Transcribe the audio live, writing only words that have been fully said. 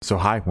So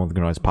hi, welcome to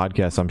the Noise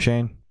Podcast. I'm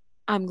Shane.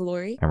 I'm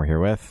Glory. And we're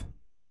here with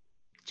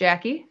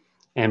Jackie.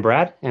 And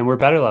Brad. And we're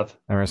Better Love.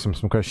 And we have some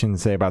questions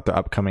to say about the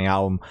upcoming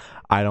album,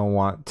 I Don't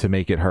Want to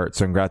Make It Hurt.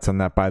 So congrats on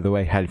that, by the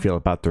way. How do you feel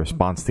about the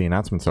response to the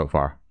announcement so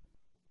far?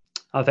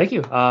 Oh, thank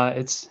you.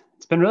 It's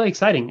been really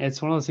exciting.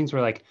 It's one of those things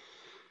where, like,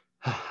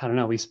 I don't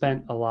know, we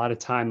spent a lot of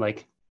time,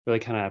 like, really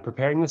kind of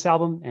preparing this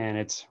album, and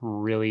it's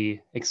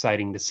really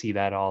exciting to see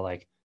that all,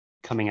 like,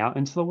 coming out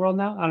into the world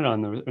now. I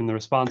don't know, and the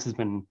response has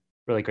been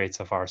really great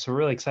so far. So we're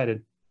really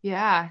excited.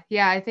 Yeah.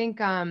 I think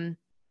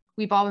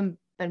we've all been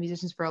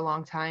musicians for a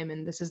long time,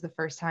 and this is the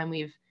first time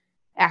we've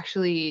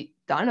actually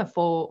done a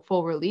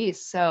full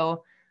release.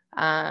 So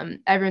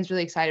everyone's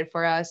really excited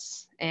for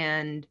us,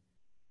 and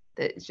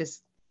it's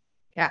just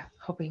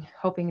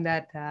hoping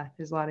that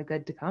there's a lot of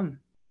good to come.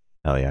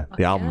 Hell yeah.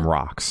 The album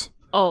rocks.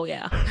 Oh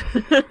yeah.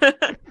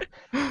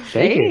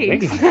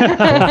 Thank you.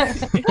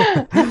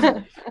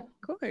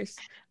 Of course.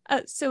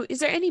 So is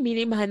there any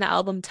meaning behind the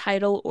album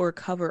title or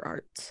cover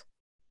art?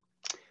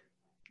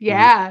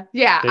 Yeah.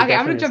 Okay,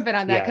 I'm gonna is. jump in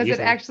on that because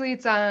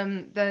it's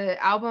the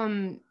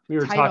album. We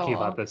were title. talking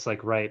about this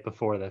like right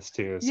before this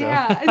too. So.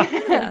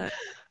 Yeah.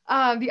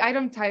 The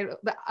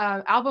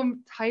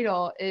album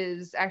title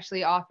is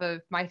actually off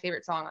of my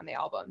favorite song on the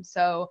album.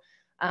 So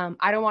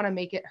I Don't Want to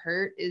Make It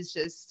Hurt is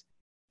just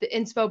the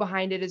inspo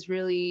behind it is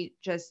really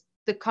just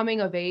the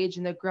coming of age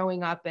and the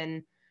growing up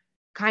and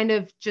kind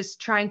of just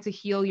trying to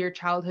heal your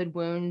childhood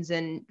wounds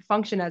and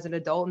function as an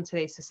adult in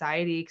today's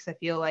society. Because I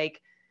feel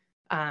like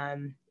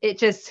it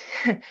just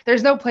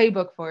there's no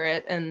playbook for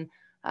it. And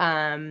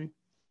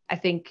I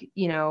think,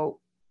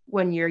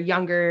 when you're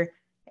younger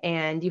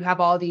and you have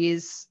all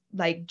these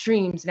like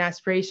dreams and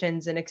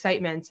aspirations and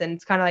excitements, and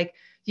it's kind of like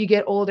you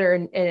get older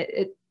and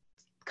it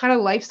kind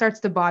of life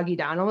starts to bog you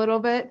down a little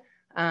bit.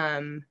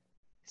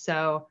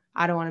 So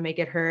I Don't Want to Make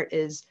It Hurt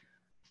is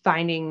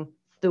finding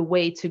the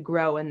way to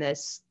grow in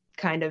this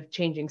kind of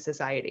changing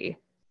society.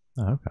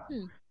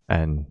 Okay.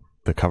 And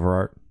the cover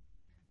art?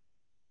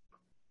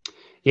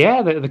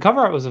 Yeah, the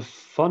cover art was a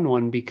fun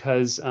one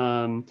because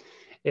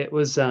it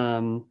was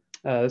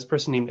this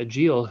person named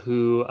Agil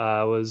who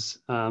was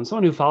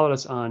someone who followed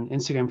us on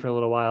Instagram for a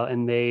little while,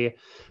 and they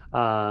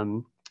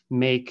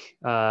make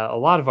a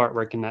lot of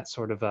artwork in that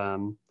sort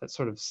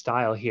of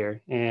style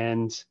here.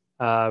 And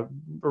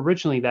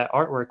originally, that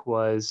artwork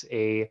was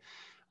a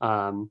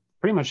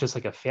pretty much just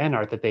like a fan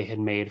art that they had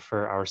made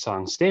for our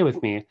song "Stay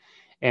With Me,"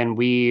 and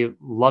we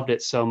loved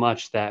it so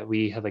much that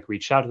we had like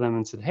reached out to them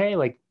and said, "Hey,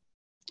 like,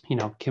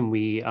 can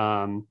we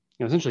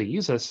essentially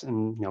use this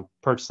and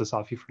purchase this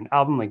off you for an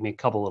album, like make a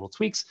couple little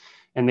tweaks?"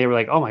 And they were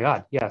like, "Oh my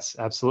god, yes,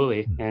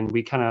 absolutely." And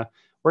we kind of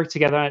worked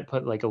together on it,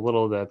 put like a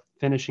little the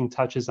finishing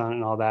touches on it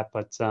and all that.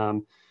 But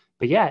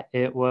yeah,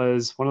 it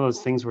was one of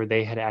those things where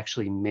they had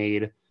actually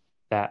made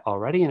that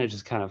already, and it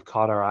just kind of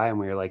caught our eye, and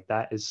we were like,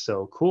 "That is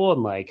so cool!"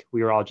 And like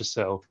we were all just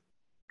so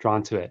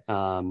drawn to it.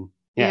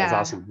 It's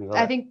awesome.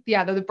 I think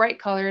the bright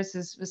colors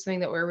was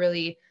something that we're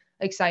really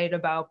excited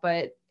about,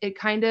 but it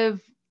kind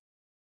of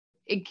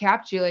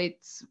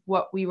encapsulates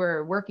what we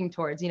were working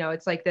towards.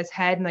 It's like this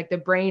head and like the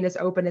brain is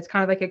open. It's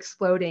kind of like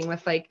exploding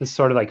with like this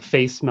sort of like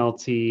face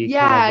melty.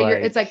 Yeah, kind of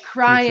like it's like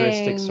crying.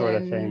 Futuristic sort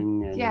of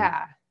thing. And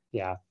yeah,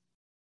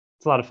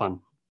 it's a lot of fun.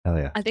 Hell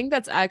yeah. I think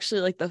that's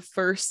actually like the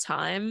first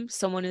time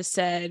someone has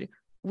said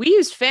we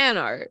used fan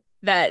art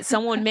that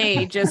someone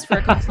made just for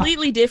a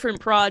completely different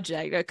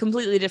project, a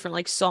completely different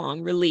like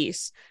song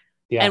release.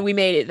 Yeah. And we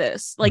made it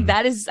this. Like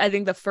that is, I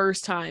think, the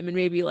first time, and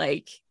maybe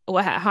like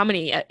how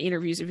many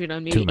interviews have you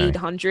done? Maybe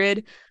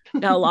 800,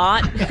 a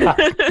lot.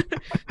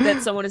 That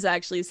someone has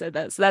actually said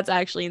that. So that's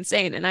actually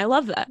insane, and I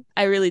love that.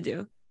 I really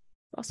do.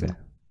 Awesome.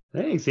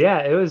 Yeah. Thanks. Yeah,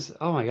 it was.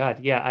 Oh my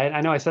god. Yeah,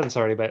 I know I said this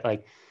already, but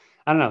like,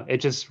 I don't know.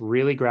 It just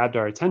really grabbed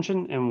our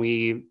attention, and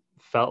we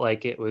felt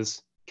like it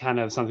was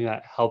kind of something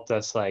that helped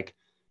us like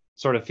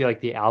sort of feel like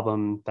the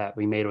album that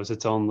we made was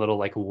its own little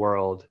like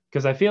world.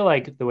 Because I feel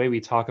like the way we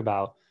talk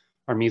about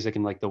our music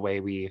and like the way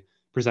we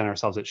present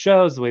ourselves at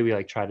shows, the way we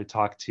like try to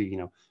talk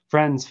to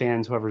friends,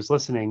 fans, whoever's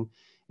listening,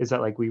 is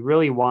that like we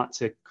really want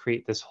to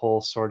create this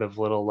whole sort of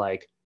little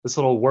like this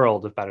little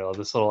world of Better Love,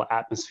 this little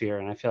atmosphere.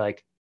 And I feel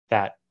like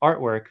that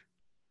artwork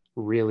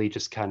really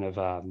just kind of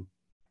I don't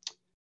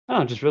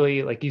know, just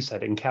really, like you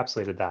said,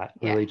 encapsulated that.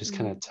 Really just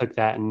kind of took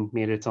that and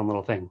made it its own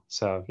little thing.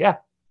 So yeah.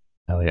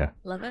 Hell yeah.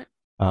 Love it.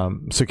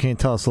 So can you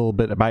tell us a little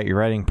bit about your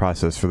writing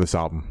process for this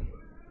album?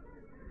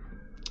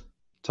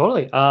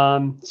 Totally.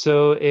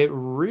 So it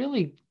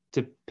really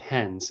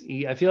depends.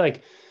 I feel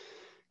like,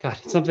 God,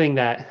 it's something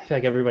that I feel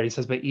like everybody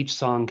says, but each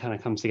song kind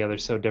of comes together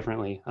so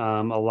differently.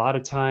 A lot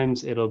of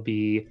times it'll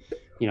be,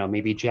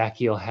 maybe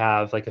Jackie will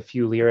have like a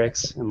few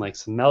lyrics and like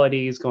some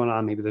melodies going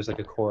on. Maybe there's like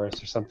a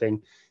chorus or something.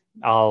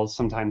 I'll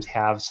sometimes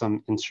have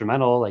some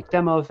instrumental like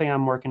demo thing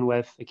I'm working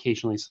with,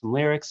 occasionally some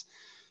lyrics.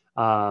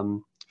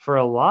 For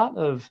a lot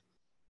of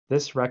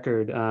this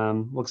record,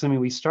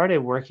 we started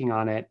working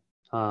on it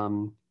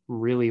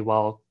really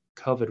while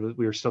COVID,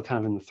 we were still kind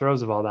of in the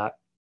throes of all that.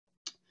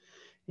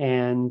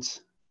 And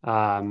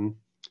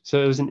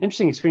so it was an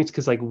interesting experience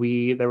because like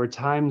there were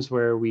times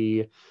where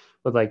we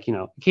would like,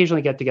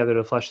 occasionally get together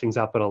to flesh things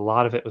out, but a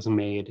lot of it was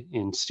made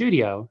in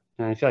studio.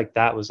 And I feel like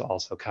that was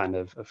also kind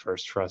of a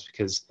first for us,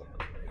 because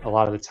a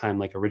lot of the time,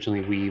 like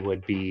originally we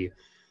would be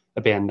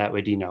a band that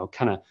would,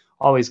 kind of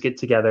always get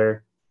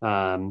together,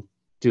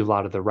 do a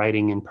lot of the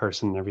writing in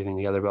person and everything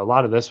together. But a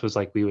lot of this was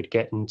like, we would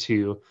get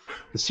into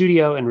the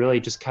studio and really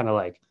just kind of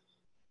like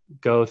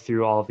go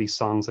through all of these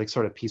songs, like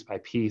sort of piece by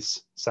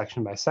piece,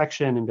 section by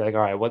section, and be like,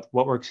 all right, what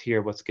works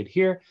here? What's good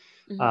here?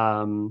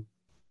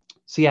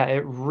 So yeah,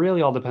 it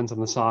really all depends on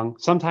the song.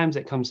 Sometimes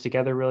it comes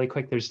together really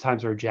quick. There's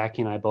times where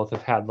Jackie and I both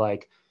have had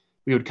like,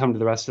 we would come to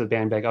the rest of the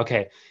band, be like,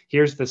 okay,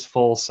 here's this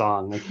full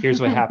song. Like, here's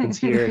what happens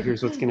here.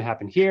 Here's what's going to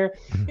happen here.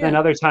 Yeah. And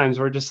other times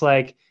we're just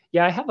like,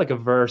 yeah, I have like a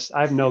verse.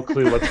 I have no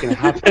clue what's going to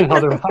happen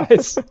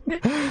otherwise.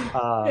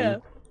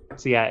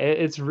 So yeah,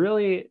 it's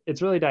really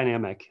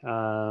dynamic.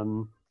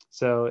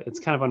 So it's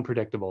kind of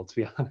unpredictable, to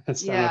be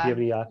honest. Yeah. I don't know if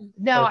you have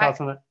any other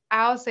thoughts on it.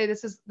 I'll say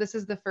this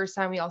is the first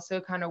time we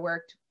also kind of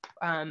worked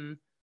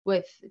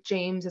with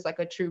James as like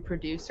a true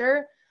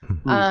producer.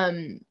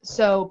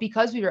 So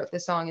because we wrote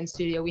this song in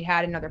studio, we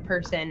had another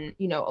person,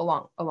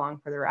 along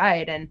for the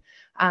ride.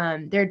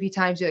 And there'd be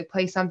times you like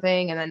play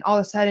something, and then all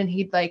of a sudden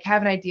he'd like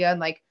have an idea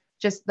and like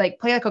just like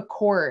play like a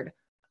chord,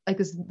 like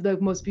this the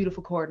most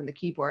beautiful chord on the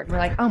keyboard. And we're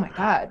like, oh my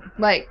God,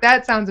 like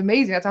that sounds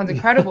amazing. That sounds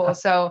incredible.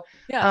 So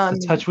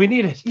the touch we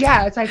needed.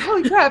 Yeah, it's like,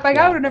 holy crap, like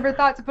I would have never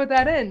thought to put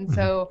that in.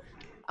 So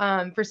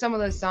for some of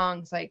those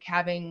songs, like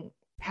having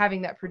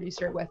that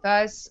producer with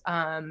us,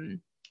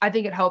 I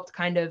think it helped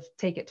kind of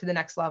take it to the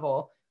next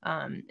level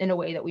in a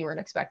way that we weren't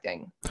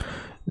expecting.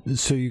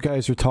 So you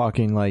guys are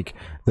talking like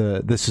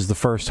this is the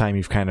first time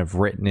you've kind of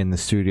written in the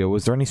studio.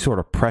 Was there any sort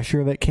of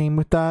pressure that came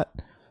with that?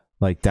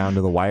 Like down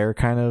to the wire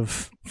kind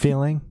of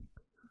feeling?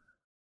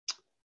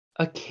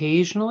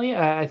 Occasionally,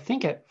 I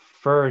think at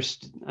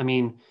first,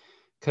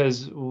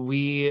 because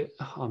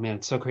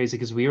it's so crazy,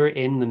 because we were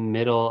in the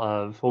middle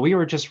of, we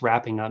were just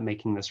wrapping up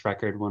making this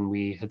record when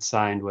we had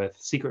signed with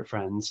Secret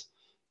Friends.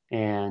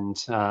 And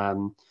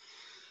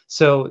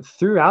so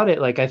throughout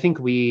it, like I think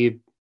we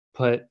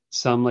put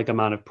some like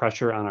amount of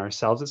pressure on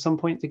ourselves at some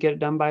point to get it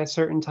done by a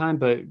certain time,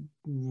 but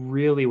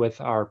really with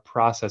our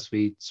process,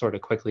 we sort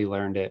of quickly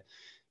learned it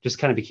just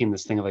kind of became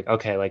this thing of like,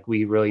 okay, like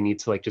we really need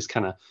to like just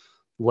kind of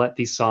let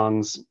these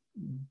songs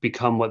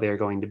become what they're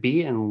going to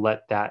be and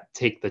let that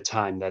take the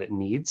time that it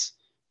needs.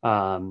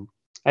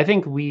 I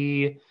think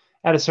we,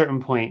 at a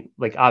certain point,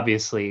 like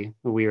obviously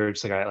we were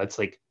just like, all right, let's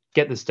like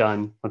get this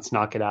done. Let's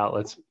knock it out.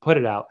 Let's put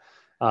it out.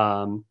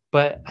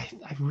 But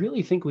I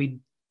really think we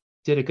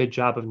did a good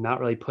job of not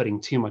really putting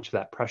too much of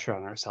that pressure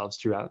on ourselves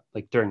throughout,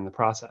 like during the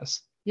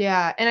process.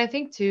 Yeah. And I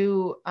think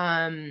too,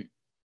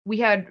 we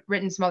had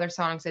written some other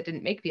songs that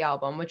didn't make the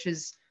album, which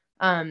is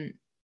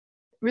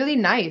really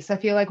nice. I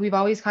feel like we've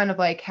always kind of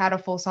like had a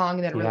full song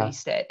and then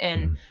released it.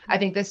 And I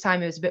think this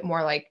time it was a bit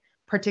more like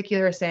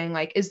particular, saying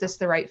like, is this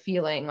the right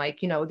feeling?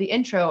 Like, the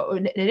intro,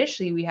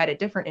 initially we had a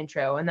different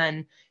intro, and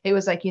then it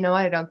was like,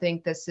 I don't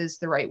think this is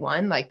the right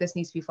one. Like this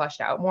needs to be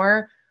fleshed out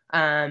more.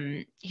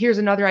 Here's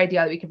another idea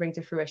that we can bring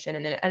to fruition.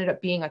 And then it ended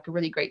up being like a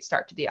really great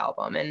start to the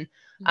album. And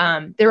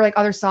there were like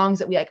other songs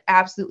that we like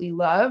absolutely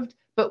loved,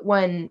 but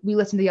when we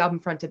listened to the album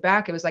front to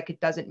back, it was like, it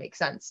doesn't make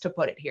sense to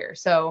put it here.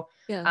 So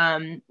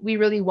we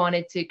really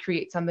wanted to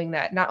create something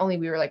that not only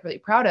we were like really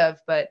proud of,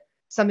 but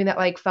something that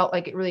like felt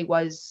like it really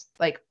was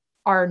like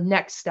our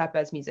next step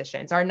as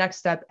musicians, our next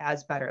step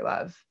as Better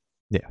Love.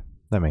 Yeah,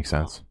 that makes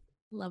sense.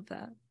 Love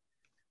that.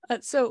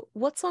 So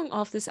what song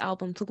off this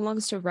album took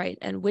longest to write,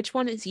 and which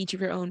one is each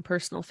of your own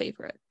personal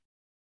favorite?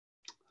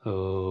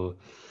 Oh,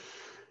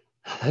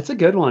 that's a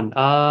good one.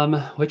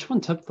 Which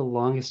one took the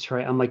longest to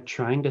write? I'm like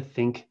trying to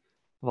think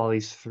of all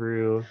these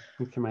through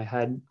my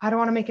head. I Don't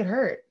Want to Make It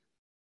Hurt.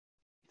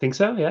 Think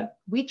so? Yeah.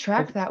 We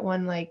tracked that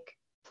one like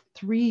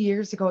 3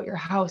 years ago at your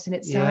house, and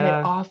it sounded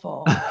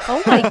awful.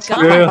 Oh my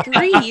God,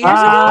 3 years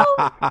ago?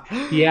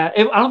 Yeah,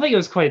 I don't think it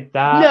was quite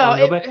that long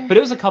ago, but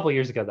it was a couple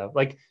years ago though.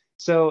 Like,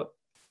 so,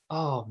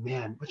 oh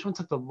man, which one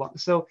took the long?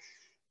 So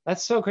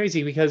that's so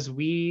crazy, because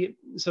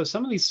so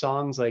some of these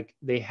songs, like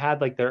they had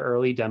like their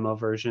early demo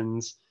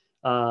versions.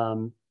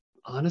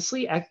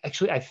 Honestly,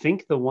 actually, I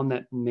think the one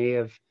that may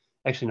have,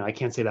 actually, no, I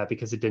can't say that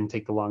because it didn't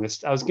take the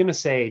longest. I was going to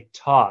say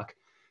Talk,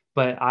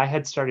 but I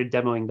had started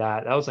demoing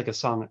that. That was like a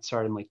song that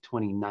started in like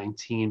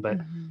 2019, but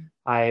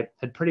I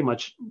had pretty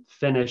much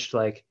finished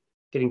like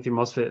getting through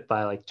most of it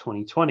by like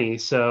 2020.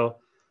 So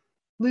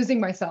Losing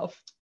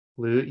Myself.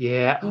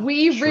 Yeah.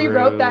 We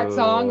rewrote that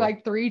song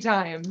like 3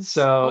 times.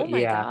 So oh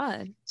my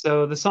God.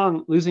 So the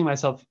song Losing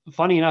Myself,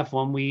 funny enough,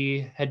 when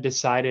we had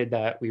decided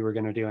that we were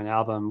going to do an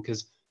album,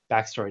 because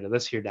backstory to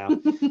this here now,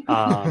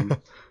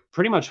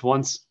 pretty much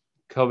once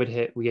COVID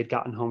hit, we had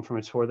gotten home from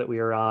a tour that we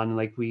were on, and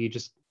like we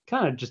just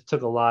kind of just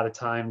took a lot of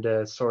time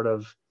to sort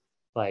of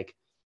like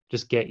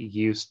just get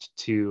used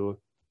to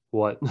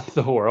what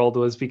the world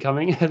was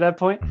becoming at that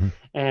point.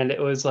 And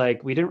it was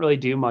like, we didn't really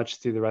do much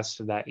through the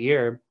rest of that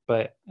year,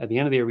 but at the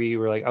end of the year, we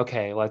were like,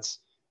 okay, what's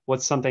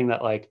something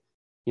that like,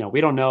 we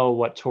don't know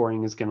what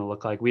touring is going to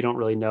look like. We don't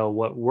really know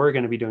what we're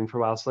going to be doing for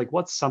a while. So like,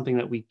 what's something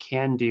that we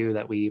can do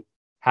that we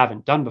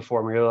haven't done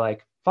before. And we were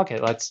like, fuck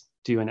it, let's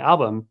do an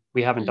album.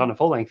 We haven't done a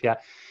full length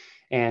yet.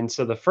 And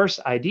so the first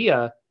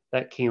idea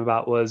that came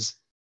about was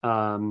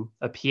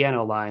a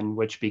piano line,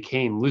 which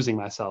became Losing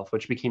Myself,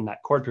 which became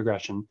that chord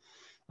progression.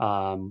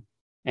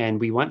 And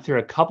we went through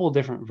a couple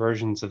different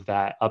versions of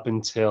that up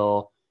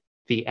until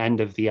the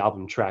end of the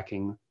album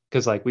tracking.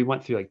 Because like we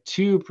went through like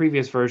 2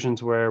 previous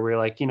versions where we're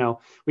like,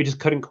 we just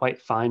couldn't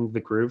quite find the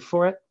groove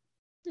for it.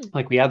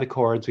 Like we had the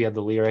chords, we had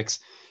the lyrics,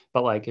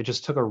 but like it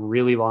just took a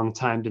really long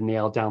time to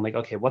nail down like,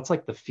 okay, what's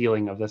like the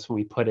feeling of this when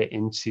we put it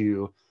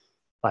into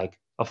like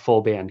a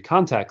full band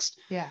context.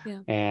 Yeah.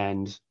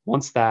 And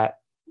once that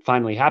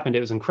finally happened, it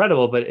was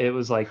incredible, but it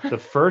was like the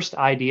first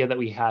idea that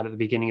we had at the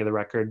beginning of the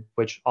record,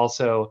 which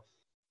also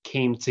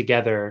came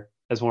together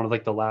as one of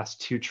like the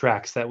last 2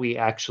 tracks that we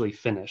actually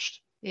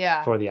finished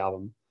for the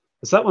album.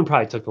 So that one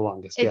probably took the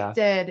longest. It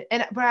did.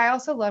 But I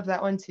also love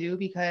that one too,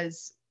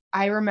 because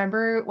I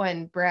remember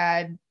when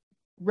Brad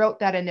wrote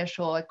that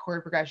initial like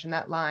chord progression,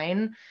 that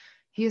line,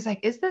 he was like,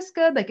 is this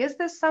good? Like, is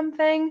this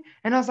something?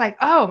 And I was like,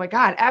 oh my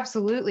God,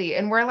 absolutely.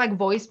 And we're like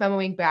voice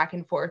memoing back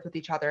and forth with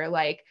each other.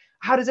 Like,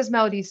 how does this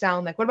melody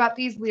sound? Like, what about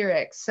these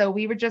lyrics? So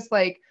we were just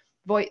like,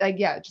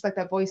 just like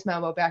that voice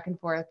memo back and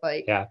forth.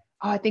 Like, oh,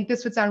 I think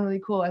this would sound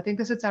really cool. I think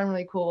this would sound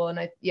really cool. And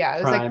it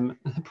was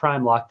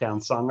prime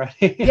lockdown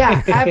songwriting.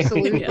 Yeah,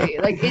 absolutely.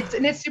 Like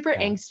it's super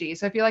angsty.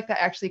 So I feel like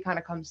that actually kind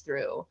of comes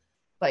through,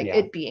 like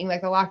it being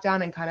like the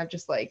lockdown and kind of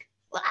just like,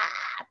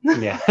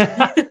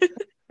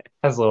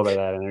 has a little bit of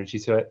that energy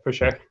to it for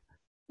sure.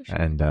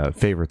 And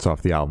favorites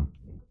off the album.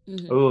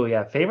 Oh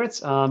yeah,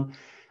 favorites.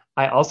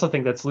 I also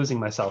think that's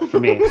Losing Myself for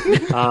me.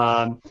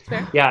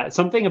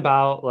 Something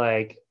about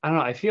like, I don't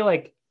know, I feel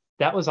like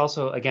that was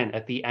also, again,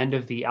 at the end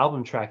of the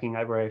album tracking,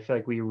 where I feel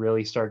like we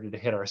really started to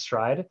hit our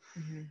stride.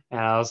 And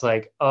I was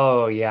like,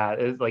 oh yeah,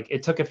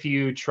 it took a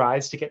few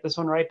tries to get this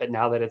one right, but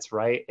now that it's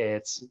right,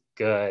 it's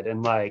good.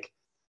 And like,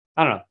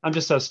 I don't know, I'm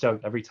just so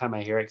stoked every time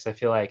I hear it, because I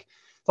feel like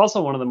it's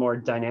also one of the more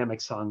dynamic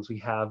songs we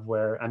have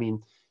where, I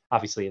mean,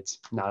 obviously it's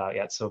not out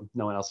yet, so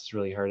no one else has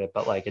really heard it,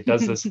 but like it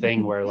does this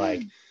thing where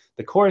like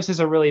the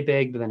choruses are really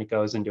big, but then it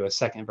goes into a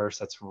second verse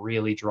that's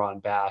really drawn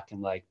back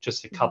and like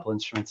just a couple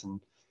instruments and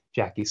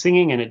Jackie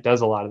singing, and it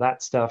does a lot of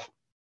that stuff.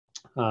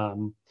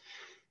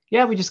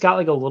 We just got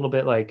like a little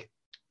bit like,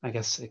 I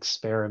guess,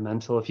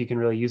 experimental, if you can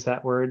really use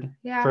that word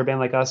for a band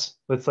like us,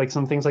 with like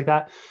some things like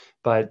that.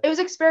 But it was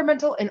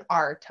experimental in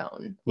our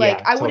tone.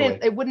 Like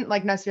it wouldn't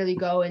like necessarily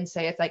go and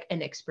say it's like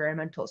an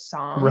experimental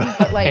song,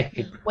 but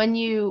like when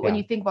you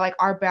think about like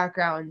our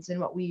backgrounds and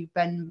what we've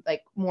been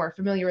like more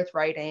familiar with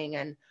writing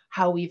and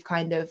how we've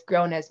kind of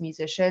grown as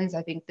musicians,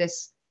 I think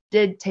this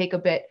did take a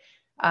bit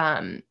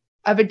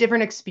of a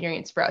different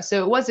experience for us.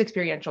 So it was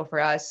experiential for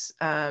us,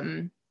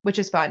 which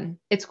is fun.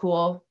 It's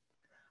cool.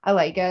 I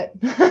like it.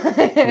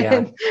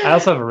 I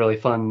also have a really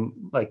fun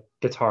like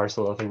guitar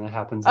solo thing that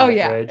happens.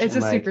 Bridge, it's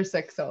a super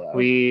sick solo.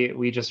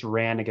 We just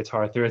ran a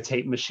guitar through a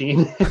tape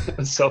machine. It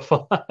was so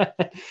fun.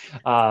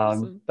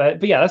 Awesome.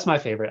 But yeah, that's my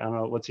favorite. I don't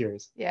know, what's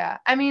yours? Yeah,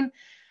 I mean,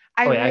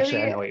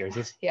 actually, I know what yours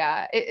is.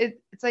 Yeah,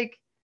 it's like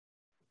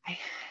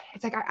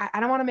I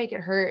don't want to make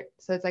it hurt.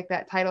 So it's like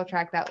that title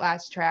track, that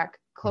last track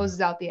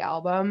closes out the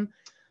album.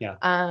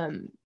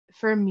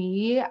 For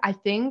me, I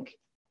think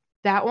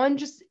that one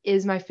just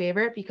is my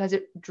favorite because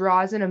it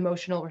draws an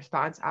emotional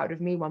response out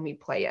of me when we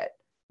play it.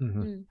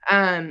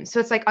 So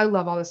it's like, I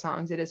love all the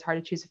songs. It is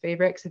hard to choose a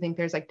favorite because I think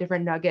there's like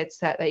different nuggets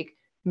that like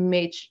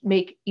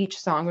make each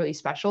song really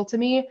special to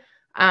me.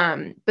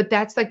 But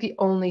that's like the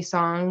only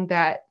song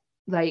that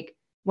like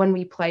when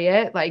we play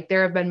it, like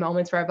there have been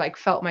moments where I've like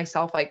felt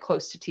myself like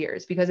close to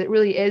tears, because it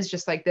really is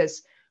just like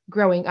this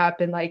growing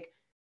up and like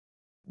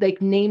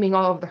naming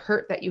all of the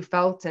hurt that you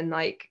felt and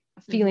like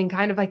feeling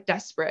kind of like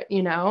desperate,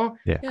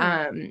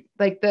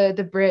 like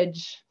the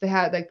bridge, they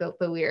had like the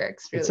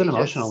lyrics really, it's an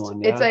emotional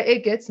one. It's like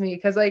it gets me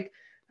because like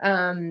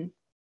I'm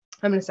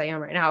gonna say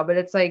them right now, but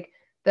it's like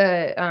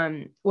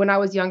the when I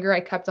was younger I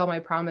kept all my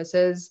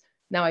promises,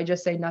 now I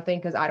just say nothing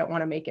because I don't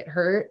want to make it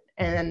hurt.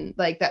 And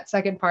like that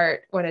second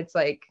part when it's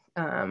like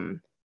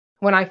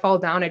when I fall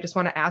down I just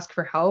want to ask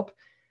for help,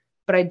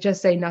 but I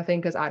just say nothing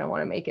because I don't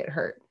want to make it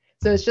hurt.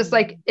 So it's just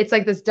like it's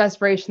like this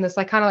desperation, this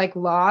like kind of like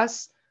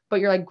loss,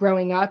 but you're like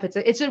growing up.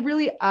 It's a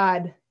really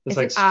odd. It's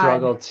like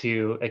struggle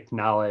to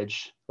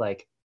acknowledge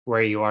like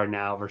where you are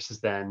now versus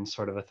then,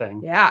 sort of a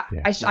thing. Yeah.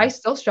 I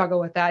still struggle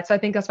with that. So I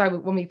think that's why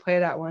when we play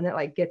that one, it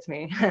like gets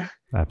me.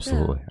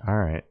 Absolutely. All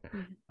right.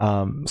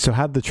 So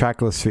how'd the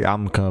track list for the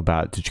album come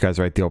about? Did you guys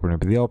write the opener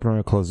be the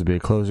opener, close to be a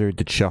closer?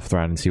 Did you shuffle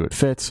around and see what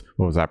fits?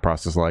 What was that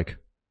process like?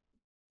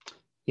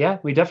 Yeah,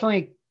 we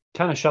definitely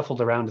kind of shuffled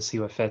around to see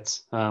what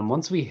fits.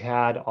 Once we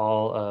had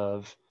all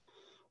of,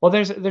 well,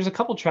 there's a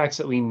couple tracks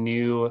that we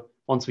knew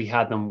once we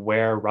had them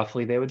where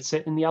roughly they would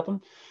sit in the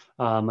album.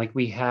 Like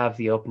we have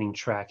the opening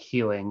track,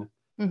 Healing.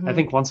 I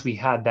think once we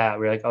had that,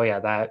 we were like, oh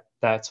yeah,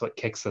 that's what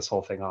kicks this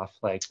whole thing off.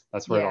 Like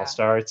that's where it all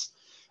starts.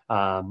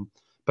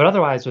 But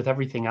otherwise with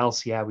everything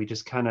else, we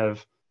just kind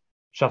of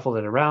shuffled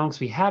it around because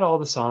we had all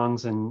the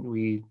songs and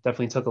we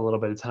definitely took a little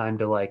bit of time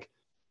to like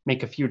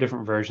make a few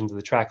different versions of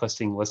the track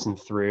listing, listen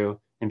through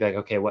and be like,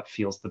 okay, what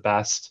feels the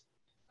best?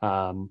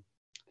 And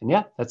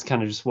yeah, that's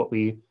kind of just what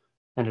we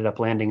ended up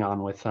landing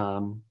on with,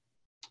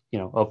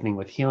 opening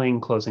with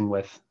Healing, closing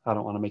with I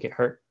Don't Want to Make It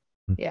Hurt.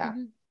 Yeah.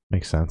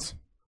 Makes sense.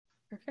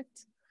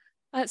 Perfect.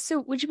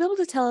 So would you be able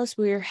to tell us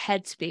where your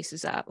headspace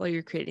is at while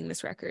you're creating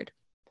this record?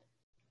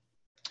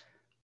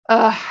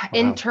 Wow.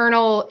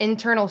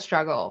 Internal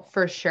struggle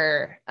for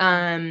sure.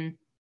 I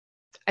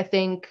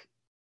think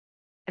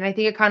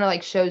it kind of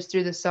like shows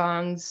through the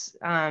songs.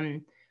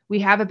 We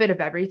have a bit of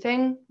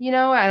everything,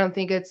 I don't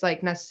think it's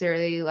like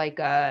necessarily like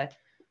a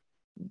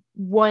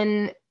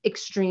one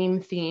extreme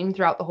theme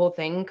throughout the whole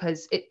thing,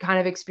 because it kind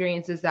of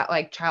experiences that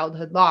like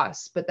childhood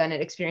loss, but then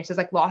it experiences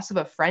like loss of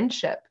a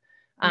friendship.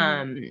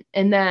 And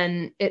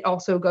then it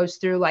also goes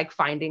through like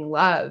finding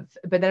love,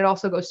 but then it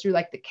also goes through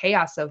like the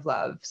chaos of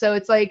love. So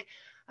it's like,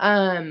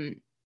 I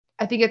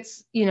think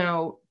it's,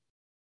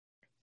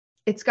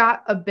 it's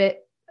got a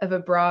bit of a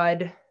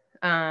broad,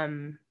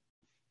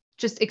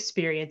 just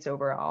experience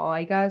overall,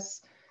 I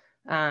guess.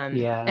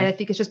 And I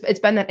think it's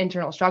been that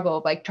internal struggle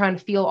of like trying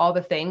to feel all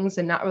the things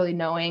and not really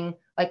knowing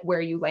like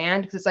where you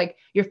land. Cause it's like,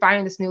 you're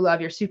finding this new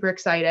love. You're super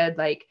excited.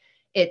 Like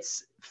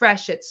it's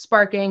fresh, it's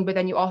sparking, but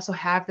then you also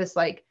have this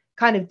like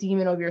kind of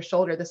demon over your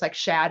shoulder, this like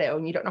shadow,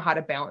 and you don't know how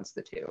to balance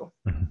the two.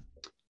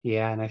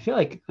 Yeah. And I feel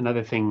like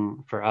another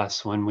thing for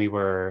us when we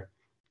were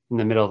in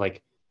the middle of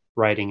like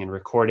writing and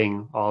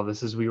recording all of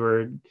this is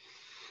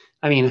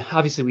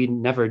obviously we'd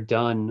never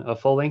done a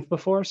full length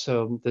before.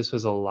 So this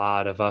was a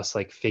lot of us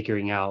like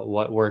figuring out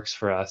what works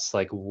for us,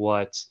 like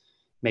what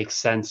makes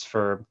sense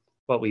for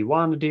what we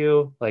want to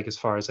do, like as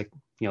far as like,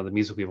 the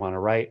music we want to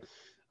write.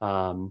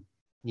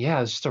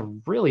 It's just a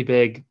really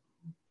big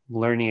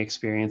learning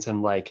experience,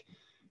 and like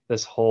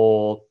this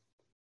whole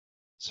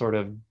sort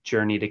of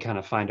journey to kind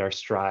of find our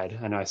stride.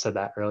 I know I said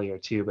that earlier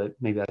too, but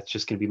maybe that's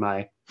just going to be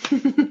my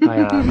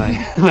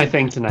my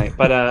thing tonight.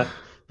 But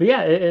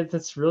yeah,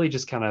 that's really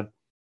just kind of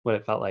what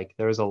it felt like.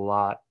 There was a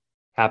lot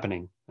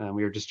happening, and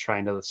we were just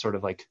trying to sort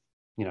of like,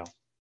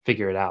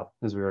 figure it out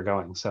as we were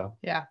going. So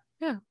yeah,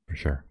 for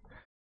sure.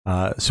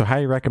 So how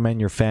you recommend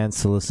your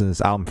fans to listen to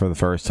this album for the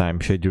first time?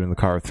 Should do in the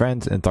car with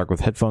friends and dark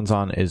with headphones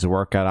on? Is a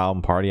workout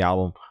album, party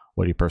album?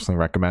 What do you personally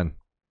recommend?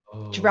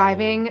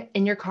 Driving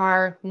in your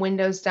car,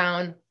 windows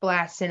down,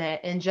 blasting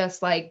it, and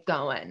just like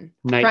going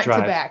night front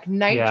drive. to back.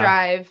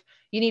 Drive.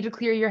 You need to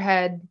clear your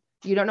head.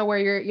 You don't know what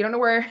you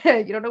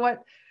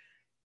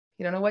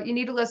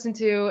need to listen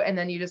to, and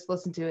then you just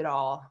listen to it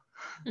all.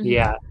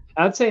 Yeah,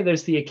 I'd say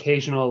there's the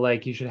occasional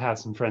like you should have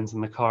some friends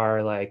in the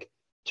car, like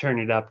turn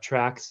it up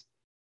tracks,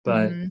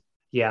 but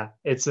yeah,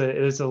 it's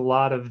a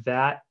lot of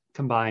that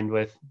combined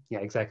with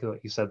exactly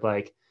what you said,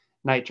 like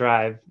night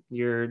drive,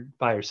 you're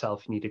by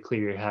yourself, you need to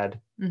clear your head,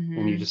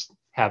 and you just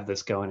have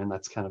this going, and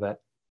that's kind of it.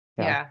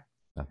 Yeah.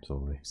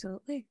 Absolutely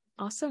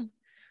Awesome.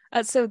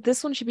 So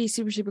this one should be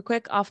super, super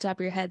quick off the top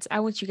of your heads.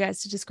 I want you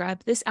guys to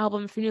describe this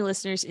album for new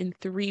listeners in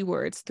 3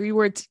 words. 3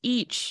 words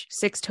each,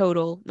 6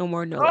 total, no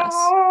more, no less.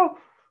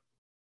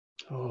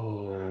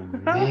 Oh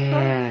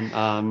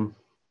man.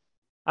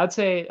 I'd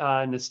say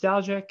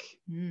nostalgic,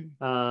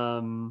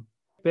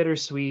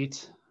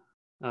 bittersweet,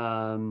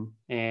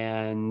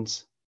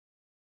 and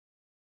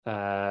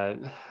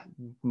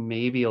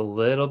maybe a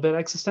little bit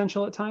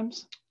existential at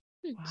times.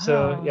 Wow.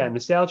 So yeah,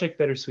 nostalgic,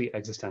 bittersweet,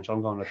 existential.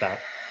 I'm going with that.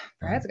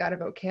 Brad's got a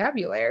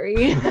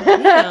vocabulary.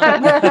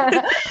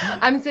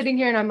 I'm sitting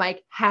here and I'm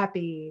like,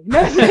 happy.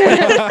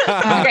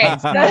 Okay,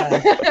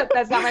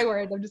 that's not my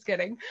word. I'm just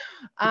kidding.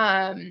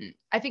 I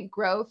think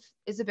growth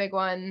is a big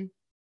one.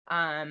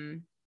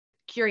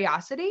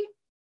 Curiosity.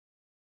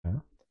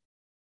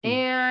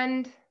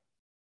 And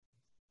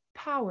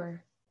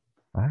power.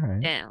 All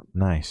right. Damn.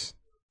 Nice.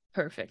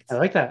 Perfect. I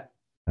like that.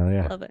 Oh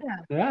yeah. Love it.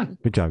 Yeah.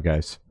 Good job,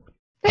 guys.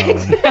 So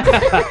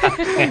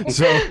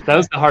that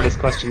was the hardest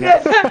question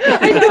yet.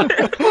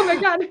 Oh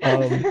my god.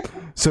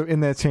 So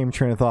in that same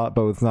train of thought,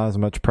 but with not as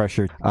much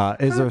pressure,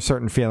 is there a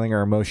certain feeling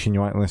or emotion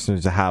you want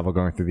listeners to have while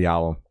going through the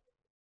album?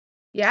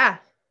 Yeah,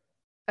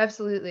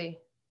 absolutely.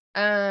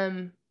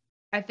 I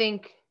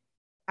think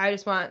I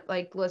just want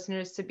like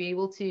listeners to be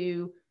able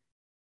to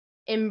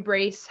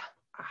embrace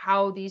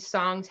how these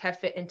songs have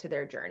fit into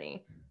their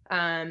journey.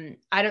 I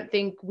don't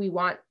think we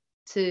want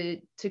to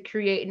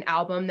create an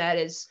album that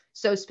is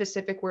so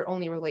specific where it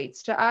only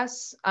relates to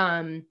us.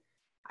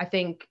 I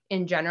think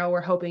in general,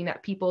 we're hoping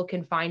that people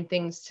can find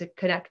things to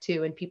connect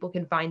to, and people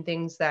can find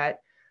things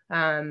that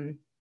that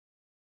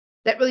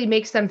really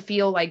makes them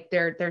feel like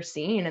they're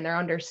seen and they're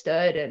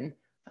understood.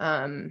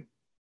 And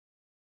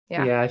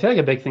yeah, I feel like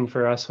a big thing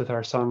for us with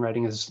our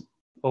songwriting is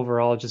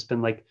overall just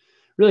been like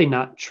really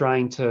not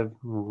trying to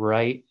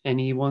write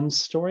anyone's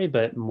story,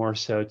 but more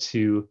so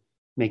to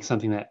make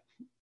something that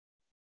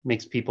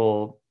makes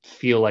people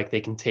feel like they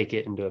can take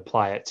it and to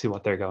apply it to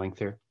what they're going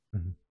through.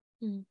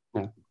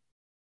 Yeah.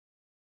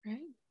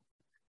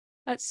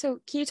 Right. So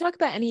can you talk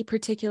about any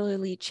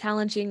particularly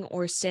challenging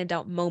or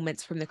standout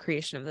moments from the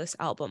creation of this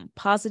album,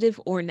 positive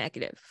or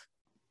negative?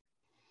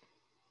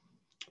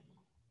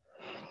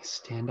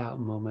 Standout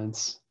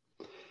moments.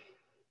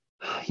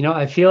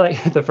 I feel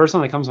like the first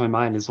one that comes to my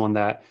mind is one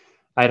that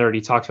I'd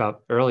already talked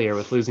about earlier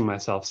with losing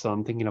myself. So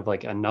I'm thinking of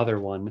like another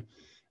one.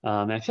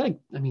 I feel like,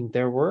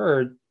 there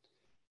were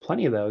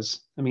plenty of those.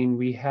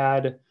 We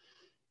had,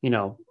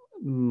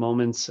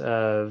 moments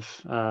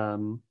of,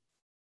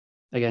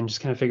 again,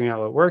 just kind of figuring out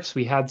what works.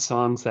 We had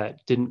songs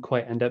that didn't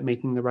quite end up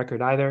making the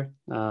record either.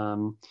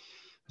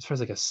 As far as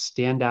like a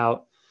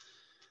standout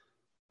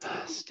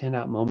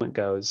moment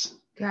goes.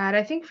 God,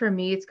 I think for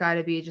me, it's got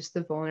to be just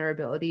the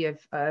vulnerability of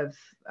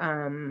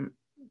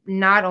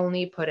not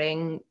only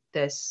putting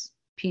this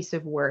piece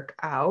of work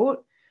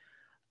out,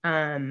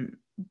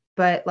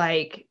 but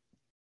like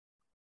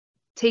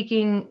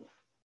taking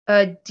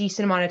a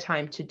decent amount of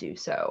time to do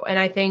so. And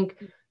I think,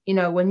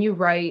 when you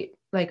write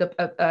like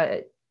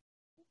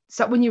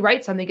when you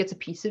write something, it's a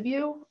piece of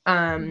you.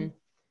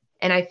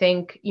 And I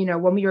think,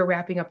 when we were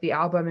wrapping up the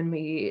album and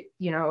we,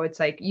 it's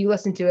like you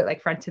listen to it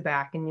like front to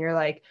back and you're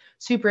like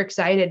super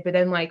excited, but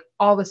then like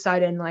all of a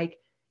sudden, like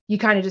you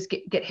kind of just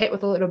get hit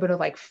with a little bit of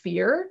like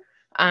fear.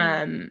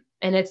 And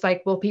it's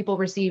like, will people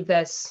receive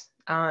this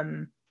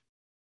the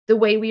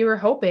way we were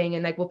hoping?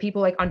 And like, will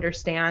people like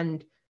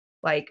understand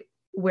like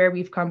where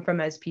we've come from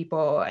as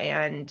people?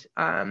 And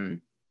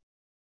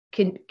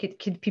can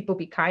people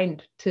be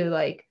kind to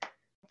like,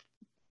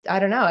 I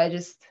don't know.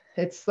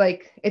 It's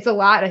like, it's a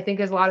lot. I think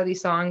there's a lot of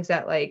these songs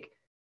that like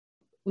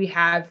we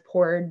have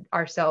poured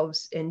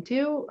ourselves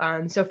into.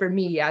 So for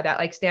me, yeah, that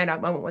like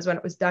standout moment was when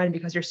it was done,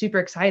 because you're super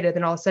excited.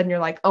 And all of a sudden you're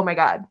like, oh my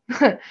God,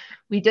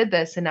 we did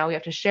this and now we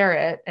have to share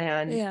it.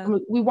 And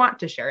we want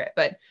to share it,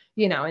 but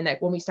and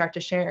like when we start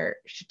to share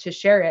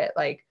it,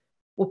 like,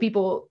 will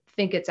people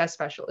think it's as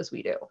special as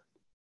we do?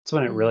 It's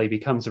when it really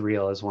becomes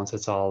real, is once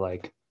it's all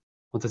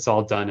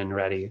done and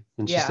ready.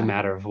 And it's just a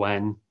matter of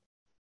when.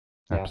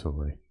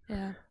 Absolutely.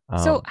 Yeah.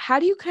 So how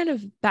do you kind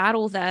of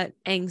battle that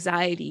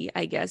anxiety,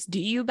 I guess? Do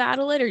you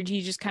battle it, or do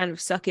you just kind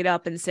of suck it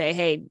up and say,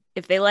 hey,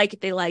 if they like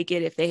it, they like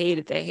it. If they hate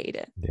it, they hate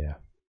it? Yeah.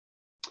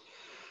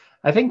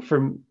 I think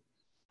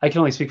I can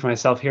only speak for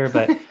myself here,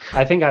 but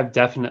I think I've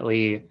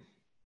definitely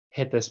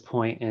hit this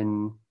point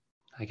in,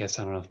 I guess,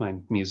 I don't know if my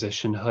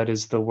musicianhood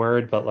is the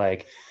word, but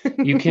like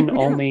you can't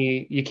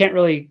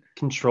really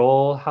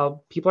control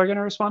how people are going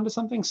to respond to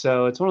something.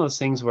 So it's one of those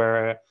things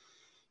where,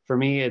 for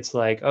me, it's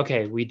like,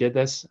 okay, we did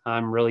this.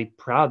 I'm really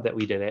proud that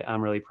we did it.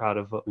 I'm really proud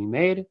of what we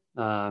made.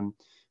 If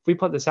we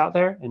put this out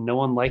there and no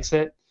one likes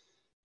it,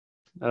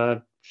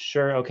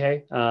 sure,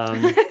 okay.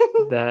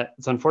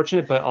 That's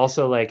unfortunate, but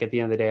also like at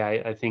the end of the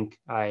day, I think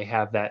I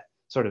have that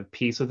sort of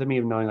peace within me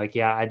of knowing like,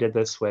 yeah, I did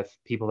this with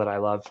people that I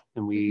love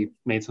and we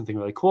made something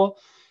really cool.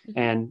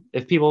 And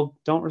if people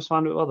don't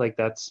respond to it well, like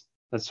that's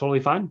totally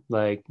fine.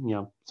 Like,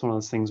 it's one of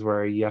those things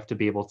where you have to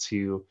be able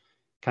to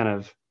kind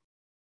of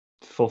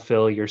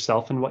fulfill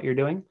yourself in what you're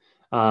doing.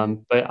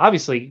 But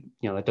obviously,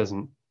 that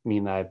doesn't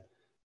mean that,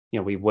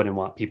 we wouldn't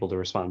want people to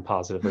respond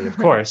positively, of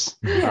course.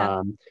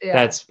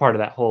 That's part of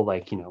that whole,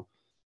 like,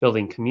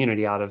 building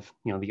community out of,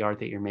 the art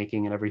that you're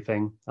making and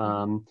everything.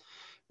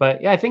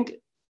 But yeah, I think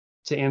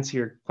to answer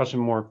your question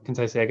more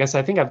concisely, I guess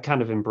I think I've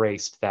kind of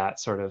embraced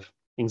that sort of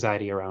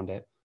anxiety around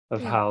it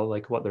of how,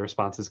 like, what the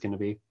response is going to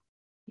be.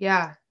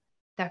 Yeah,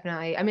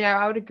 definitely.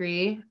 I would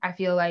agree. I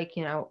feel like,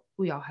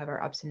 we all have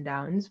our ups and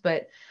downs,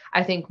 but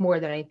I think more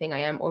than anything,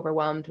 I am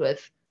overwhelmed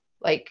with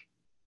like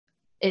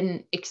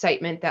an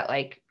excitement that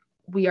like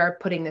we are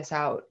putting this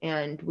out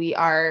and we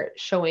are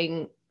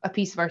showing a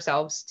piece of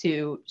ourselves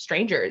to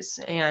strangers.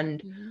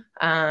 And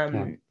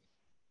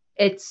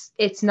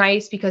it's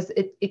nice because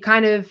it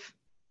kind of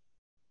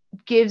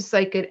gives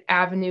like an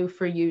avenue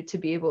for you to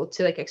be able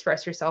to like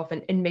express yourself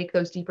and make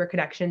those deeper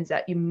connections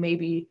that you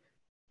maybe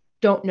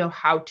don't know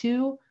how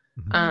to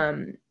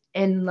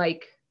in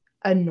like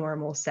a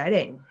normal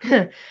setting.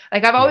 Like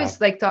I've always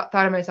like thought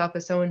of myself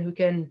as someone who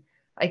can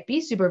like be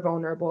super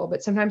vulnerable,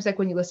 but sometimes like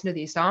when you listen to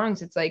these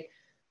songs, it's like,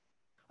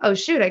 oh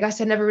shoot, I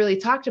guess I never really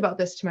talked about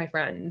this to my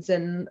friends.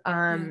 And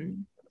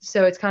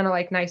so it's kind of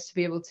like nice to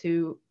be able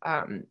to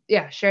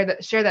share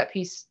that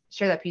piece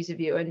of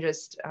you and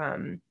just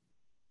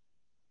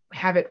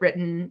have it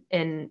written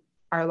in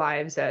our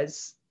lives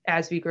as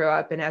we grow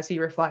up and as we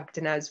reflect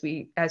and as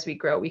we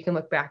grow. We can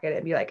look back at it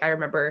and be like, I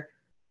remember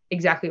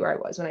exactly where I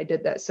was when I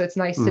did this. So it's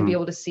nice to be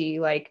able to see,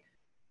 like,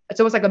 it's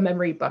almost like a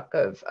memory book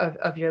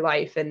of your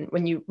life. And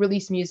when you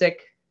release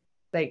music,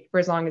 like for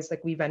as long as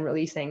like we've been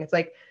releasing, it's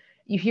like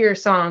you hear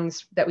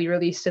songs that we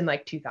released in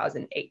like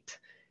 2008,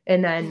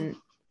 and then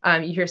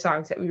you hear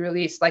songs that we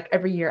released like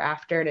every year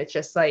after, and it's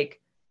just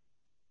like,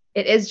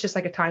 it is just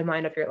like a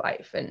timeline of your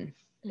life, and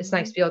it's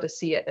nice to be able to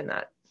see it in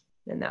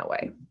that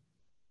way.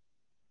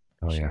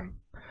 Oh yeah.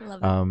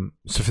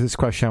 So for this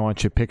question, I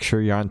want you to picture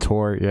you're on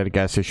tour, you're at a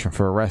gas station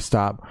for a rest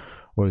stop.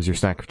 What is your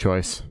snack of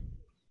choice?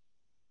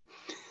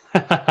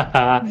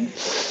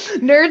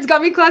 Nerds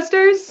gummy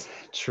clusters.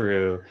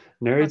 True.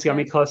 Nerds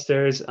gummy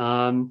clusters.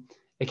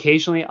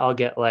 occasionally I'll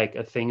get like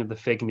a thing of the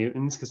Fig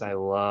Newtons because I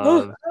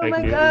love Fig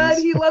Newtons. God,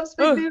 he loves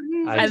Fig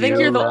Newtons. I think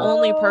you're the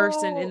only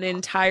person in the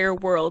entire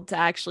world to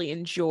actually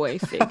enjoy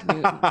Fig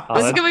Newtons.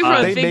 This is coming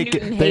from a Fig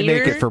Newton hater. They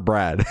make it for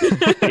Brad.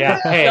 Yeah,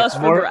 hey, just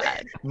for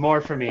Brad.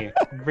 More for me.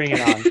 Bring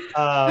it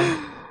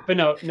on. But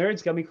no,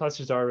 Nerds gummy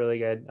clusters are really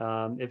good.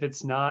 If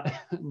it's not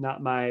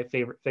my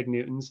favorite Fig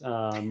Newtons,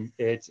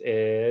 it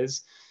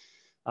is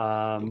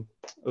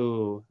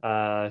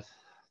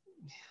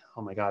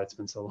oh my god, it's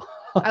been so long.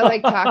 I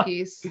like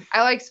Takis.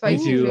 I like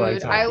spicy food.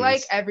 Like I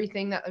like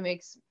everything that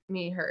makes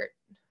me hurt.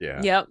 Yeah.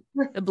 Yep.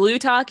 The blue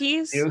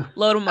Takis,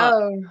 load them up.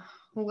 Oh,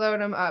 load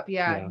them up.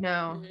 Yeah.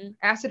 No.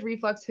 Acid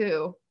reflux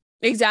who?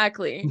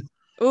 Exactly.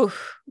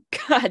 Oof.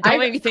 God, don't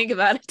make me think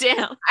about it.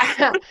 Damn.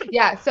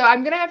 Yeah. So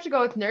I'm gonna have to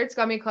go with Nerds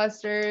gummy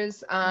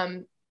clusters,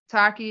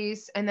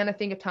 Takis, and then a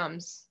thing of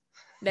Tums.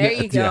 There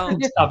you go.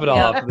 Yeah. Top it all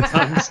up with the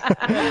Tums.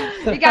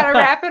 You gotta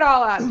wrap it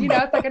all up.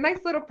 It's like a nice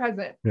little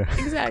present. Yeah.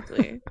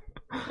 Exactly.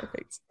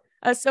 Perfect.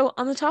 So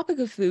on the topic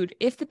of food,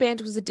 if the band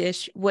was a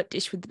dish, what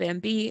dish would the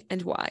band be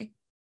and why?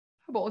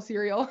 A bowl of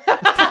cereal.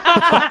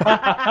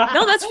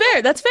 No, that's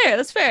fair. That's fair.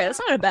 That's fair. That's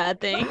not a bad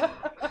thing.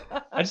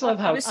 I just love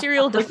how I'm a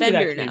cereal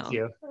defender now.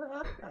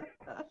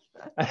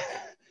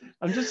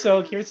 I'm just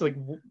so curious, like,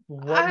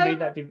 what made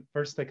that be the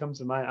first that comes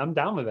to mind? I'm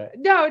down with it.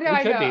 No, I know.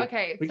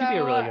 Okay, we could be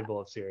a really good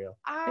bowl of cereal.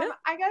 I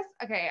guess.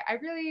 Okay, I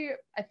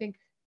think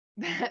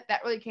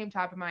that really came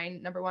top of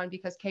mind. Number one,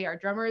 because Kay, our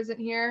drummer, isn't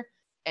here,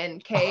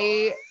 and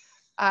Kay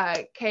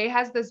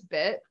has this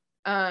bit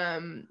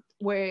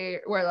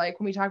where like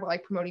when we talk about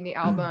like promoting the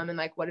album and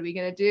like what are we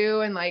gonna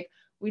do, and like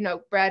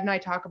Brad and I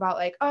talk about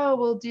like, oh,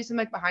 we'll do some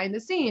like behind the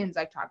scenes,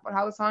 like talk about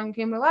how the song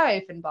came to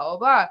life and blah blah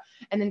blah,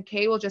 and then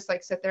Kay will just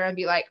like sit there and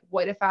be like,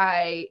 what if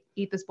I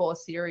eat this bowl of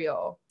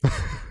cereal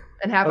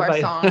and have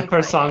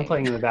our song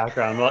playing in the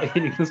background while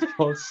eating this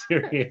bowl of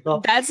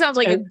cereal? That sounds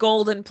like a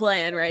golden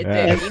plan right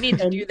there. You need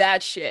to do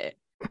that shit.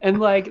 And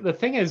like the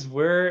thing is,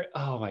 we're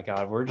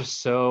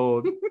just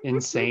so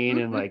insane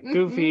and like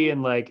goofy,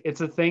 and like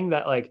it's a thing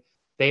that like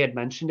they had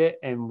mentioned it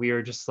and we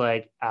were just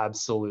like,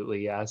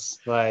 absolutely yes,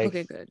 like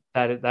okay, good.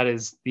 That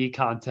is the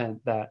content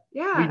that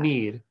we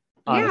need,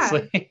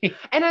 honestly. Yeah.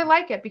 And I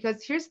like it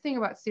because here's the thing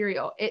about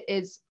cereal, it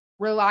is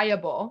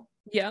reliable.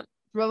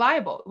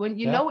 Reliable when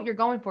you know what you're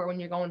going for when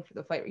you're going for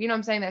the flavor, you know what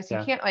I'm saying? That so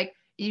you can't like,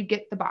 you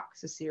get the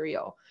box of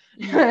cereal.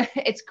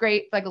 It's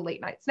great like a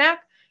late night snack.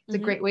 It's a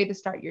great way to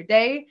start your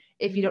day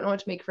if you don't know what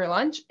to make for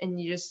lunch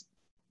and you just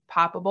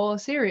pop a bowl of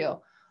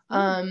cereal.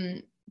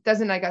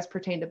 Doesn't, I guess,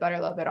 pertain to Better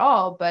Love at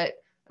all, but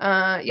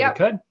yeah. It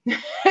could.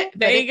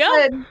 There you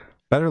go.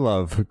 Better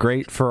Love,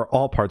 great for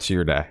all parts of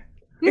your day.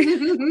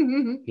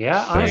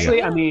 Yeah,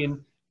 honestly, I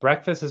mean,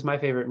 breakfast is my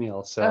favorite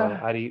meal, so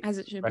I'd eat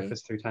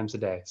breakfast 3 times a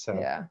day. So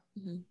yeah.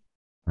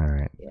 All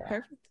right. Yeah.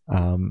 Perfect.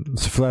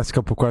 So for the last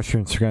couple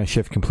questions, we're going to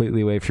shift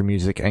completely away from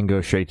music and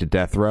go straight to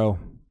death row.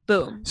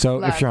 Boom.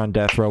 So if you're on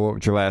death row, what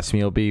would your last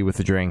meal be with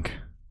a drink?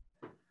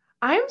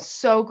 I'm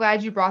so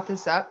glad you brought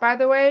this up, by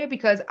the way,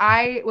 because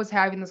I was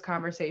having this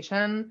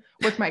conversation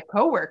with my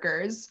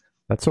coworkers.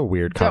 That's a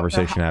weird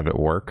conversation to have at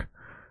work.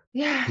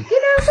 Yeah,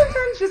 sometimes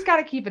you just got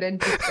to keep it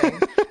interesting.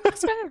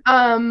 That's fair.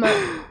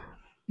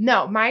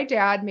 No, my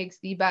dad makes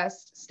the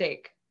best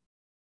steak.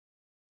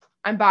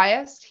 I'm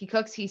biased. He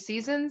cooks, he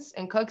seasons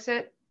and cooks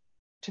it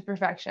to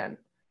perfection.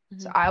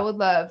 So I would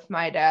love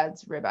my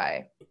dad's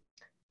ribeye.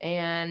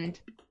 And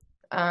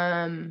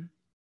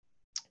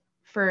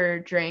for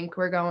drink,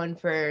 we're going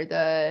for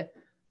the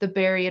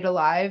Bury It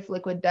Alive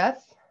Liquid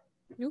Death.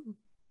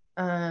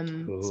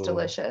 It's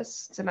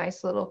delicious. It's a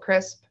nice little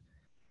crisp,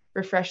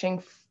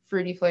 refreshing,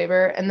 fruity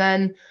flavor. And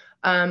then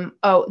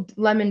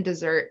lemon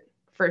dessert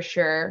for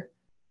sure.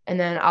 And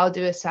then I'll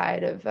do a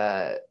side of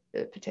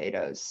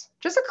potatoes.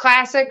 Just a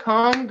classic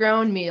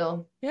homegrown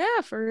meal.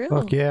 Yeah, for real.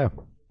 Fuck yeah.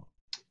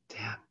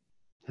 Damn.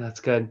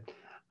 That's good.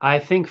 I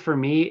think for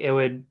me it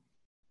would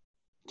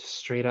just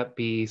straight up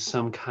be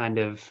some kind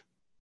of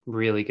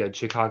really good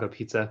Chicago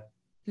pizza.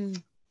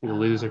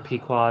 Loser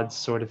Pequods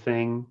sort of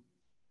thing.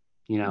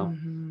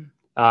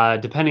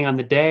 Depending on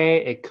the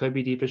day, it could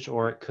be deep dish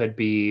or it could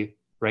be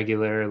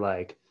regular,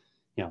 like,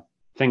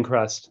 thin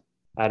crust.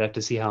 I'd have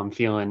to see how I'm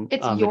feeling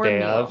on the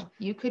day of.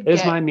 You could It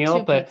is my meal,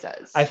 2 but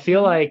pizzas. I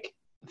feel like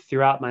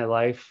throughout my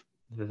life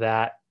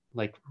that,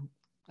 like,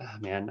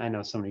 man, I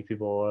know so many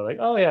people are like,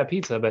 oh yeah,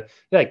 pizza, but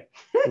like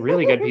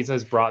really good pizza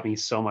has brought me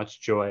so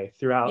much joy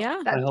throughout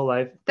my whole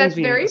life. That's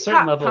very a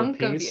certain level punk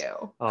of peace. of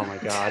you. Oh my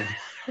God.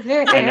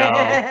 I know.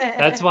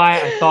 That's why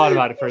I thought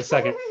about it for a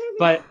second.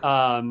 But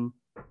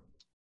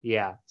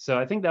yeah, so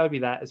I think that would be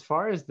that. As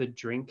far as the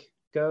drink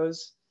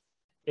goes,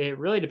 it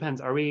really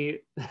depends. Are we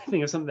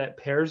thinking of something that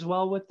pairs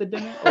well with the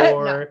dinner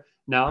or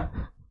no?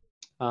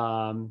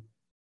 Oh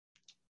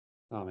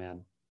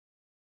man,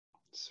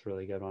 it's a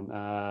really good one.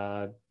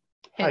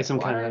 Probably some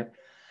kind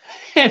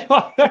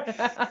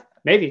of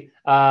maybe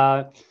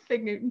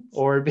Big Newtons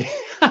or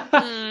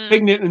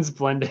Big Newtons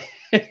blended.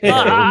 Ew.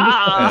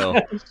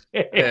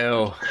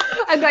 A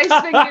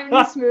nice Big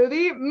Newton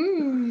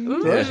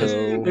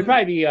smoothie. There'd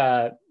probably be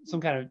some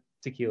kind of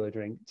tequila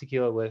drink,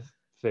 tequila with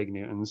Fig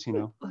Newtons, you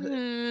know.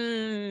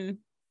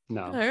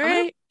 No. All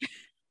right.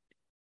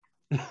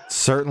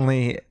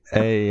 Certainly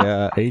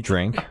a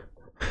drink.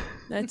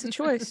 That's a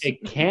choice.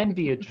 It can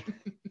be a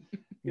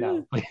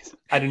no, please.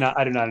 I do not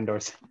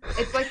endorse.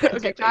 It's like the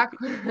TikTok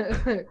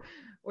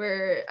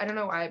where I don't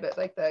know why, but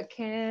like the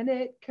can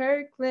it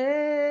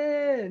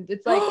Kirkland.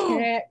 It's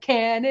like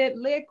can it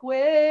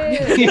liquid.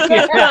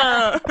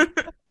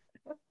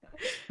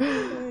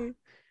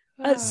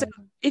 So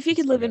if you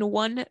could live in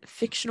one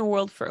fictional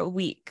world for a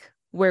week,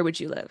 where would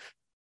you live?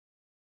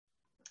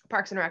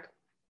 Parks and Rec.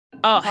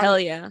 Oh, hell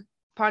yeah.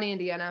 Pawnee,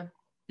 Indiana.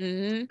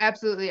 Mm-hmm.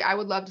 Absolutely. I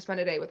would love to spend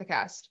a day with the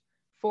cast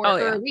for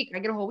a week. I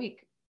get a whole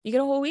week. You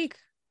get a whole week.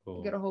 Cool.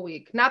 You get a whole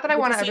week. Not that I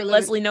want to ever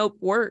Leslie Knope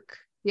work.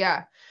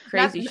 Yeah.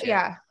 Crazy shit.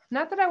 Yeah.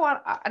 Not that I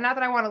want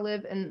to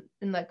live in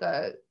like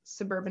a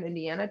suburban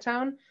Indiana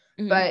town,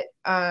 but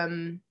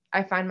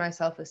I find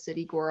myself a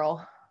city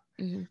girl.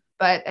 Mm-hmm.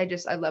 But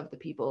I love the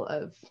people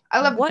of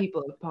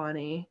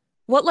Pawnee.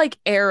 What like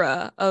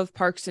era of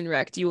Parks and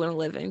Rec do you want to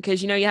live in?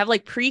 Because you know you have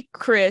like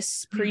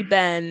pre-Chris,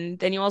 pre-Ben,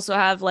 then you also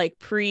have like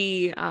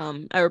pre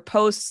or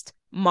post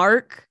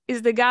Mark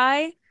is the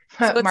guy.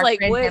 So it's Mark like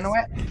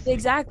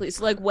exactly.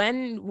 So like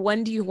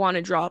when do you want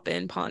to drop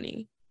in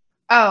Pawnee?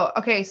 Oh,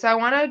 okay. So I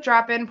want to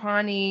drop in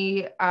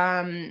Pawnee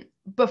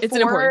before. It's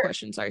an important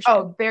question. Sorry. Shane.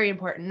 Oh, very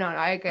important. No,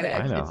 I get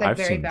it. It's like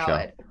very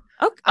valid.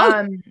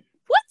 Okay.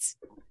 What?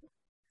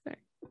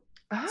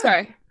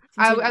 Sorry.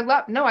 I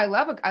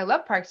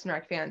love Parks and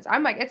Rec fans.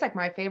 I'm like, it's like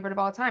my favorite of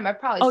all time. I've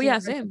probably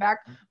seen it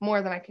back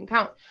more than I can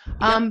count.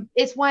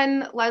 It's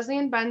when Leslie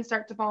and Ben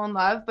start to fall in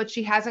love, but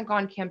she hasn't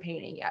gone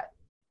campaigning yet.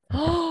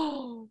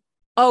 Oh,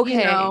 okay.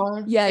 You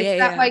know?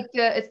 Yeah. Like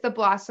it's the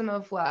blossom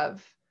of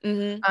love.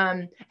 Mm-hmm.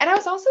 And I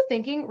was also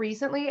thinking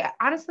recently,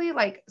 honestly,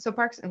 like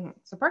Parks and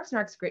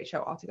Rec's a great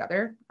show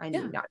altogether. I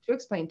need not to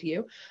explain to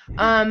you.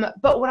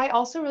 But what I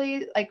also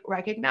really like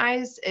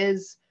recognized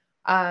is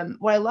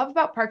what I love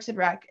about Parks and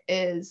Rec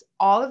is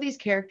all of these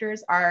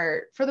characters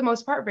are, for the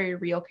most part, very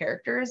real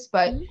characters,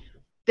 but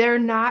they're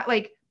not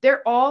like,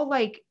 they're all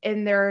like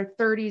in their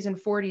 30s and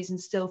 40s and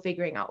still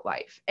figuring out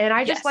life. And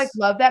I just like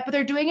love that, but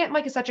they're doing it in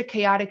like such a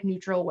chaotic,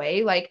 neutral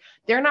way. Like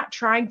they're not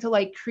trying to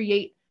like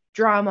create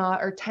drama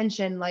or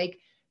tension. Like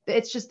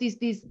it's just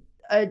these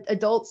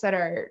adults that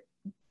are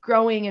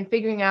growing and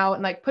figuring out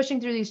and like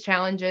pushing through these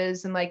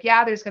challenges. And like,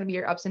 yeah, there's going to be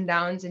your ups and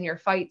downs and your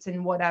fights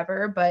and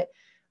whatever, but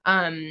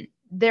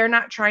they're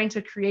not trying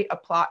to create a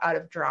plot out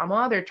of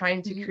drama. They're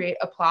trying to create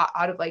a plot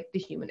out of like the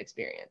human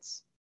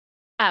experience.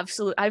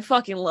 Absolutely. I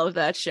fucking love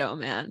that show,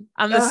 man.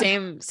 I'm the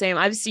same.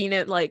 I've seen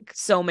it like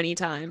so many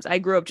times. I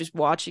grew up just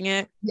watching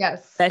it.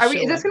 Yes. Is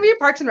this going to be a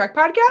Parks and Rec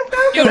podcast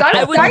though? Dude,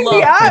 I would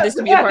love for this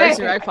to be a Parks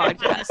and Rec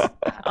podcast.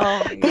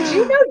 Oh my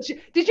God.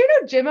 Did you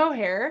know Jim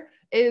O'Hare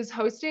is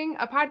hosting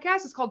a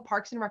podcast? It's called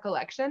Parks and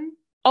Recollection.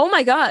 Oh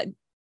my God.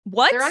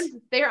 What?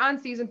 They're on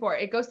season 4.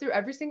 It goes through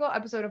every single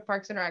episode of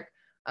Parks and Rec.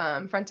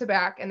 Front to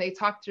back, and they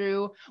talk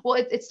through. Well,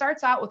 it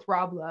starts out with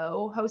Rob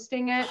Lowe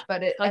hosting it,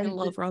 but I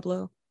love Rob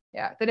Lowe.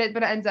 Yeah, but it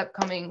ends up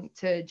coming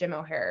to Jim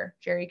O'Hare,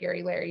 Jerry,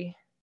 Gary, Larry.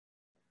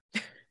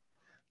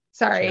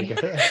 Sorry for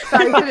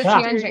the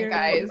tangent,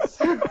 guys.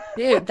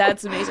 Dude,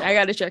 that's amazing. I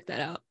got to check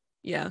that out.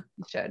 Yeah,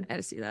 you should. I had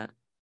to see that.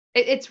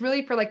 It's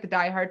really for like the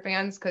diehard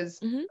fans because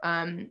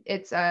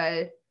it's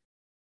I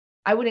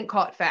wouldn't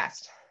call it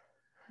fast.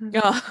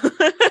 Oh.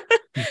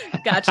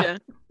 Gotcha.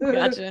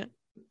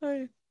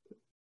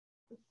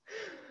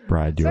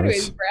 Brad, yours.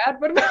 Anyways,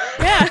 Brad, what about?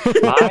 Yeah.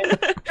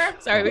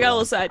 Sorry, we got a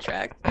little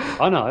sidetracked.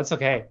 Oh no, that's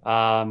okay.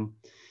 That's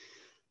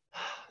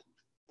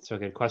a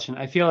good question.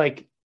 I feel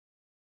like,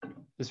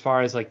 as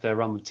far as like the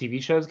realm of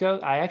TV shows go,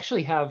 I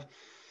actually have.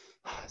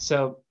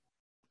 So,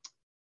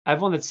 I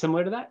have one that's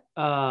similar to that.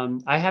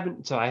 I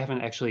haven't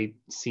actually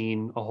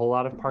seen a whole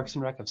lot of Parks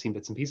and Rec. I've seen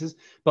bits and pieces,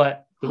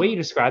 but the way you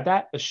describe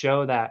that, a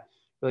show that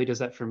really does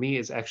that for me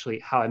is actually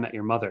How I Met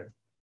Your Mother.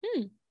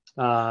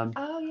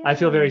 I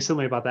feel very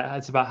similar about that.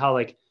 It's about how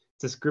like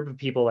this group of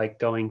people like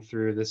going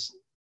through this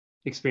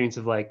experience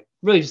of like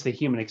really just the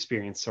human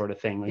experience sort of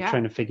thing, like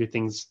trying to figure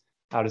things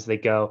out as they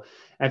go.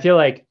 And I feel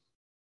like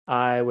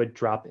I would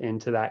drop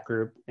into that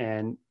group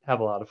and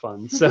have a lot of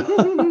fun. So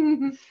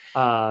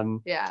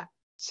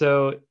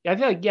so I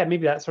feel like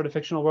maybe that sort of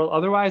fictional world.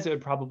 Otherwise it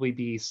would probably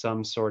be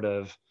some sort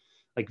of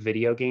like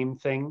video game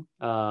thing.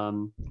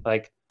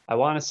 Like I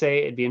want to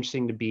say it'd be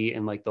interesting to be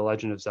in like the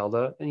Legend of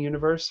Zelda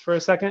universe for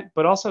a second,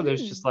 but also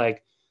there's just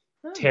like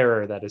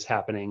terror that is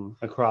happening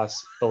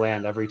across the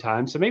land every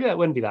time. So maybe that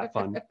wouldn't be that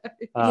fun.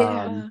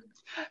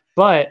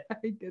 But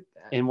I get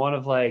that. In one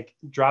of like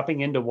dropping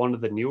into one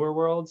of the newer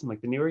worlds and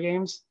like the newer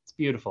games, it's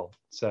beautiful.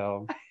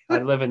 So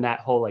I'd live in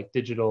that whole like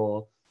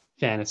digital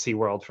fantasy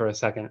world for a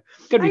second.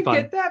 Could be fun.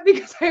 I get that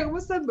because I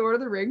almost said Lord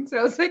of the Rings. And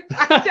I was like,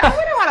 I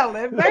wouldn't want to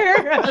live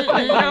there.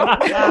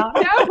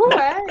 No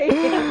way.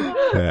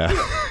 Yeah.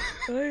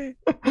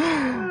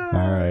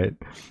 All right.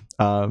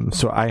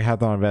 So I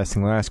have on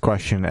investing. Last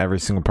question. Every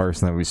single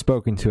person that we've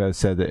spoken to has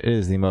said that it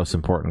is the most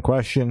important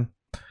question.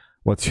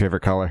 What's your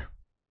favorite color?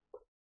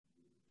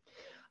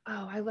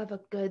 Oh, I love a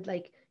good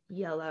like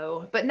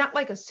yellow, but not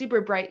like a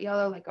super bright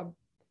yellow, like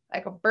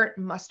a burnt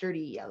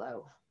mustardy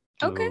yellow.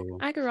 Okay, Ooh.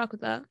 I could rock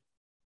with that.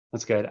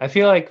 That's good. I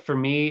feel like for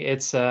me,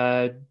 it's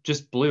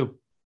just blue.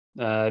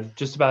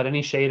 Just about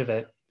any shade of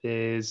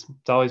it's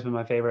always been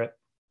my favorite.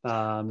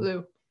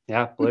 Blue.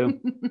 Yeah, blue.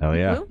 Oh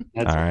yeah. Blue?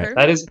 All right.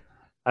 That is.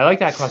 I like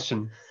that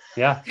question.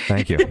 Yeah.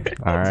 Thank you.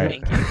 All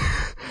right. Thank you.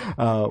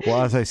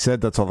 Well, as I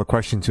said, that's all the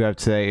questions we have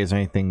today. Is there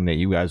anything that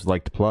you guys would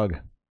like to plug?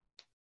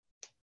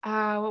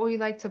 What would you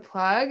like to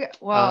plug?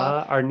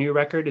 Well, our new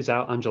record is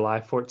out on July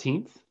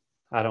 14th.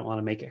 I Don't Want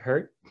to Make It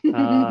Hurt.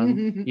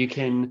 You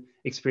can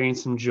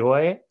experience some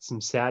joy,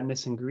 some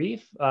sadness and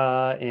grief,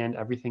 and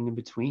everything in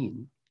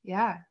between.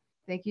 Yeah.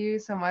 Thank you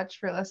so much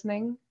for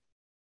listening,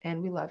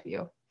 and we love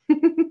you.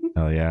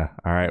 Oh yeah.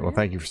 All right. Well,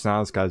 thank you for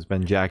sounding. This guy's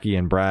been Jackie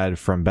and Brad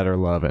from Better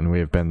Love, and we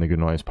have been the Good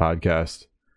Noise Podcast.